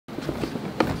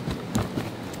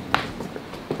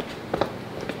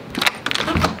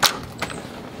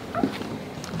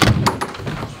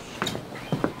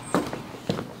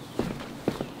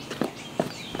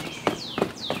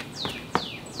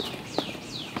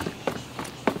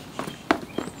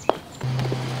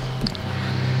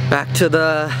Back to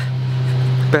the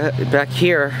back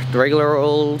here, the regular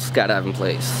old skydiving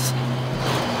place.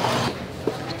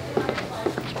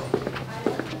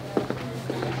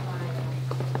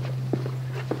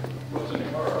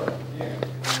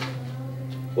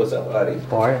 What's up, buddy?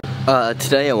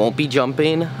 Today I won't be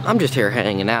jumping. I'm just here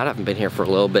hanging out. I haven't been here for a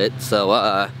little bit,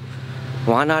 so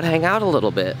why not hang out a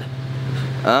little bit?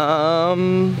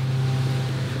 I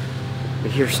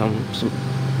hear some.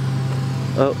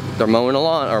 Oh, they're mowing the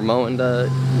lawn, or mowing the.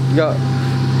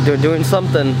 They're doing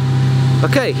something.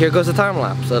 Okay, here goes the time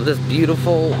lapse of this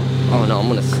beautiful. Oh no, I'm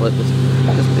gonna slip. This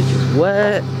bitch is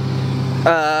wet.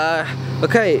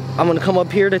 Okay, I'm gonna come up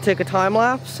here to take a time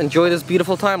lapse. Enjoy this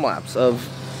beautiful time lapse of.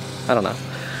 I don't know.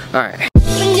 All right.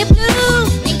 When you're blue,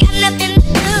 you got nothing to do.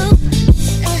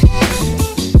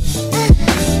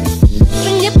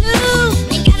 When you're blue,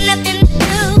 you got nothing to do.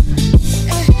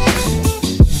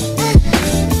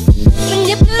 When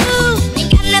you're blue, you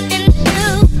got nothing to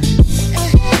do.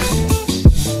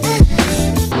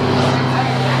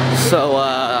 So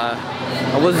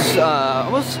I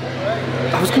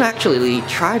was gonna actually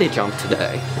try to jump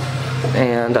today,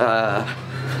 and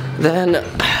then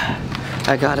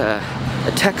I got a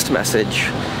text message,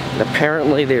 and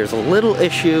apparently there's a little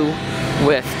issue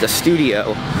with the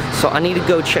studio, so I need to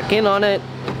go check in on it.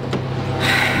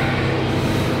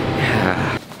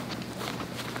 Yeah.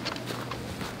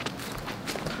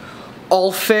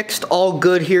 All fixed, all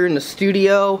good here in the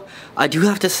studio. I do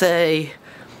have to say,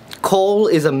 Cole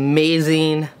is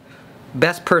amazing.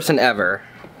 Best person ever.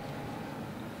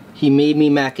 He made me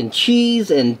mac and cheese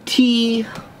and tea.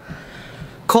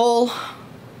 Cole,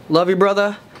 love you,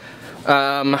 brother.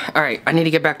 Alright, I need to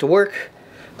get back to work.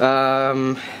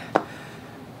 Talk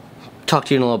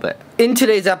to you in a little bit. In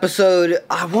today's episode,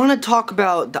 I want to talk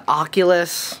about the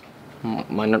Oculus.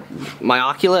 My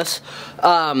Oculus.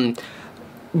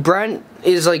 Brent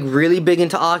is like really big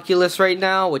into Oculus right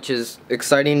now, which is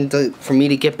exciting for me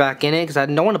to get back in it because I had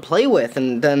no one to play with,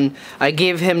 and then I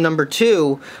gave him number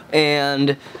 2,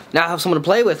 and now I have someone to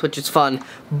play with, which is fun.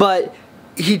 But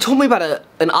he told me about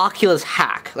an Oculus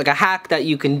hack, like a hack that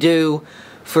you can do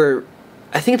for,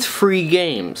 I think it's free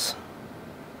games.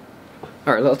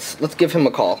 All right, let's give him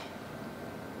a call.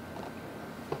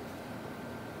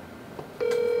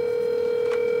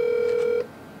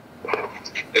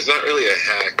 It's not really a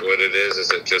hack. What it is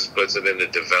it just puts it into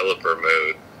developer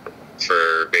mode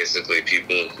for basically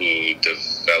people who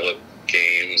develop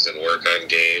games and work on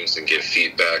games and give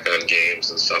feedback on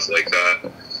games and stuff like that.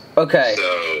 Okay,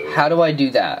 so how do I do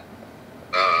that?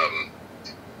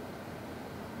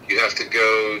 You have to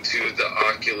go to the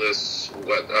Oculus,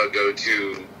 go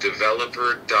to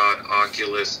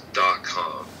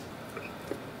developer.oculus.com.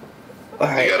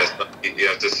 Alright. You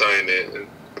have to sign in.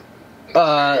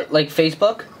 Like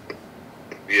Facebook?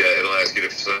 Yeah, it'll ask you to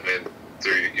sign in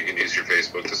through, you can use your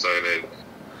Facebook to sign in.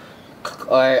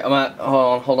 Alright, I'm at,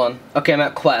 hold on. Okay, I'm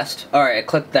at Quest. Alright, I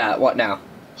clicked that. What now?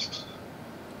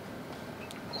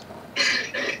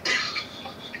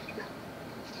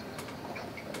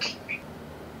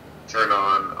 Turn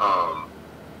on,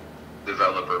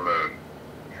 developer mode.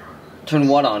 Turn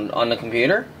what on? On the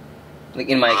computer? Like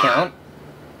in my account?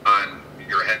 On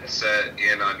your headset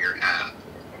and on your app.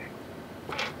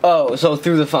 Oh, so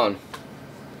through the phone.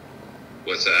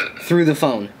 What's that? Through the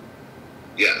phone.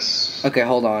 Yes. Okay,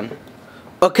 hold on.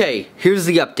 Okay, here's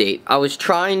the update. I was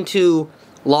trying to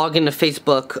log into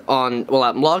Facebook on, well,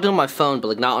 I'm logged on my phone, but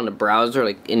like not on the browser,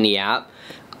 like in the app.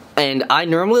 And I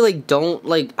normally like don't,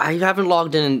 like, I haven't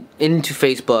logged into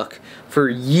Facebook for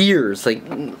years, like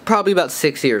probably about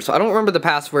 6 years. So I don't remember the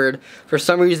password. For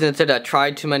some reason it said I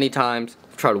tried too many times.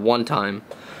 I've tried one time.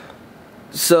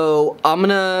 So I'm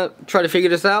gonna try to figure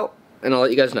this out, and I'll let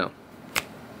you guys know.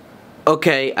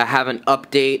 Okay, I have an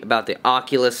update about the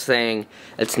Oculus thing.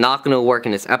 It's not gonna work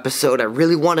in this episode. I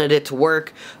really wanted it to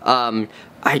work. As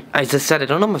I said, I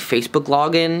don't have my Facebook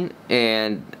login,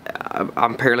 and I'm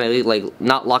apparently like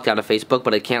not locked out of Facebook,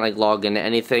 but I can't like log into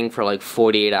anything for like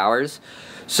 48 hours.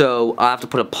 So I have to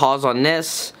put a pause on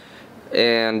this,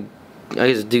 and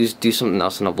I guess do something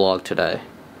else in the vlog today.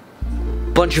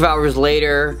 Bunch of hours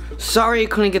later, sorry I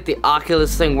couldn't get the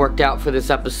Oculus thing worked out for this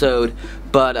episode,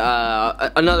 but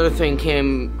another thing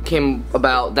came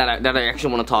about that I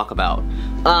actually want to talk about.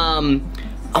 I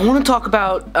want to talk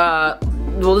about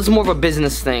well, this is more of a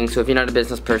business thing, so if you're not a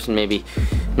business person, maybe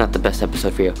not the best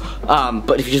episode for you.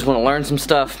 But if you just want to learn some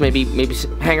stuff, maybe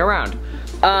hang around.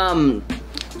 I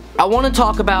want to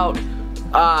talk about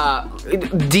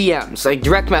DMs, like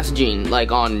direct messaging,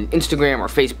 like on Instagram or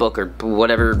Facebook or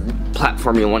whatever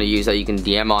platform you want to use that you can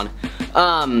DM on.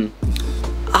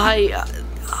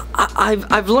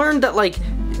 I've learned that like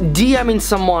DMing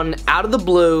someone out of the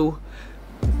blue,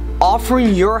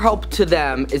 offering your help to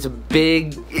them is a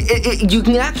big, you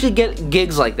can actually get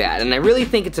gigs like that, and I really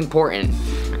think it's important.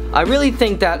 I really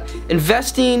think that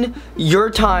investing your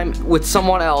time with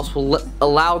someone else will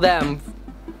allow them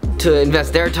to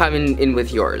invest their time in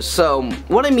with yours. So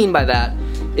what I mean by that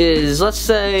is, let's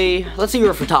say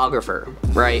you're a photographer,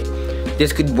 right?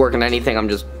 This could work in anything. I'm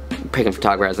just picking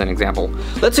photographer as an example.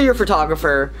 Let's say you're a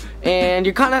photographer and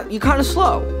you're kind of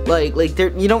slow. Like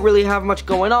you don't really have much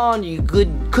going on. You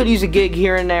could use a gig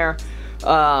here and there,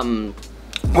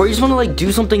 or you just want to like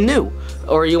do something new,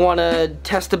 or you want to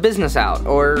test a business out,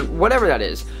 or whatever that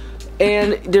is.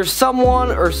 And there's someone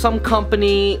or some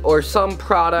company or some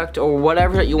product or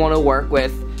whatever that you want to work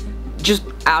with, just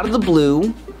out of the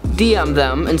blue, DM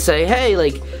them and say, hey,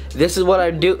 like, this is what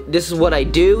I do, this is what I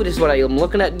am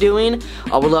looking at doing.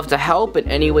 I would love to help in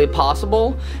any way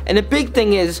possible. And the big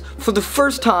thing is, for the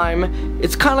first time,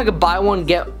 it's kind of like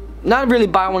a not really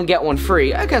buy one get one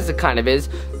free. I guess it kind of is.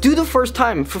 Do the first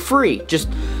time for free. Just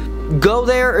go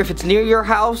there. If it's near your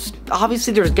house,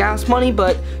 obviously there's gas money,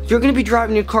 but you're gonna be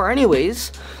driving your car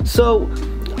anyways. So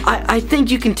I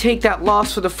think you can take that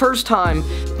loss for the first time,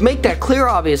 make that clear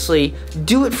obviously,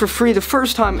 do it for free the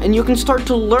first time, and you can start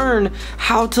to learn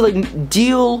how to like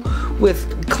deal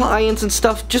with clients and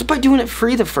stuff just by doing it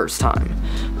free the first time.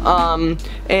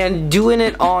 And doing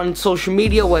it on social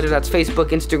media, whether that's Facebook,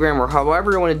 Instagram, or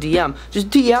however you want to DM,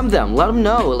 just DM them, let them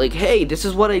know, like, hey, this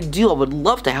is what I do, I would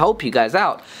love to help you guys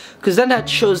out. Because then that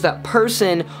shows that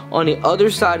person on the other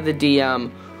side of the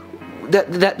DM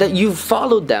that you've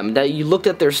followed them, that you looked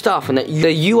at their stuff, and that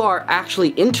you are actually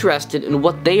interested in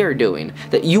what they are doing,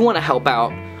 that you want to help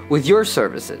out with your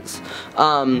services.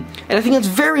 And I think it's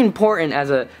very important as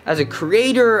a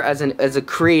creator, as a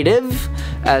creative,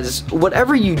 as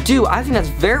whatever you do. I think that's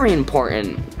very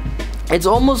important. It's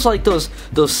almost like those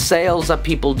sales that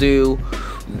people do,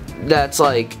 that's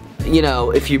like, you know,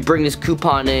 if you bring this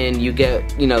coupon in, you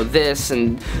get, you know, this,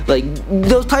 and like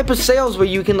those type of sales where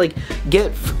you can like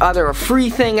get either a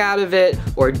free thing out of it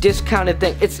or a discounted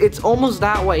thing. It's almost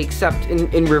that way, except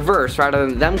in reverse. Rather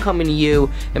than them coming to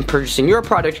you and purchasing your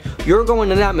product, you're going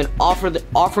to them and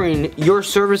offering your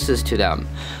services to them.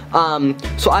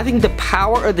 So I think the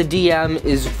power of the DM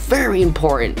is very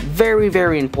important, very,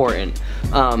 very important.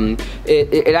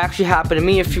 It actually happened to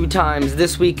me a few times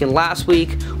this week and last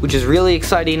week, which is really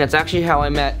exciting. That's actually how I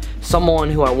met someone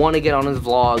who I want to get on his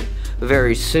vlog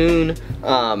very soon.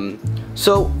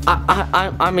 So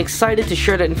I'm excited to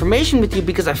share that information with you,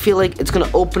 because I feel like it's going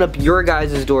to open up your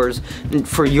guys' doors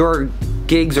for your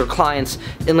gigs or clients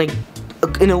in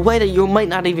a way that you might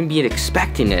not even be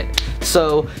expecting it.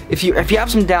 So if you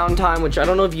have some downtime, which I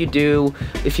don't know if you do,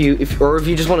 if you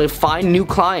just want to find new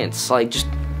clients, like, just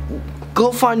go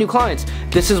find new clients.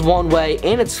 This is one way,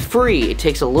 and it's free. It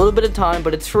takes a little bit of time,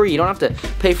 but it's free. You don't have to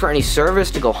pay for any service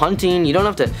to go hunting. You don't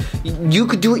have to, you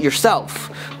could do it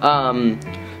yourself.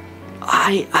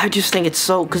 I just think it's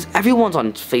so, because everyone's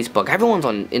on Facebook, everyone's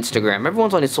on Instagram,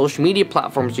 everyone's on his social media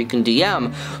platforms you can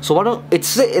DM, so why don't, it's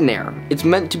sitting there, it's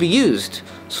meant to be used,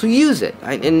 so use it,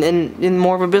 in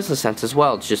more of a business sense as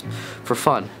well. It's just for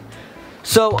fun.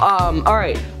 So,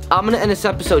 alright, I'm gonna end this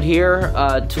episode here.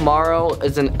 Tomorrow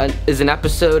is an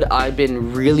episode I've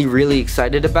been really, really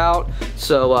excited about,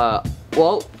 so,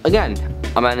 well, again,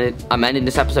 I'm ending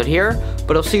this episode here,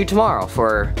 but I'll see you tomorrow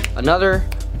for another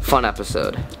fun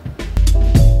episode.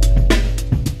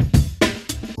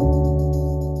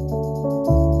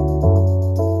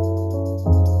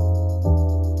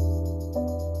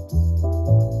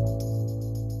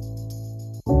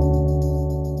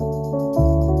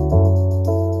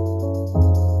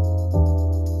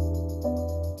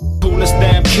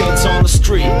 Kids on the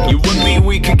street, you and me,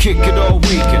 we could kick it all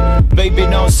weekend. Baby,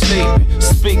 no sleep.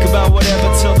 Speak about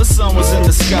whatever till the sun was in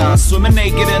the sky. Swimming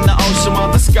naked in the ocean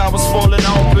while the sky was falling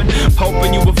open.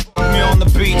 Hoping you would fuck me on the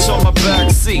beach on my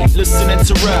back seat, listening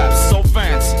to rap.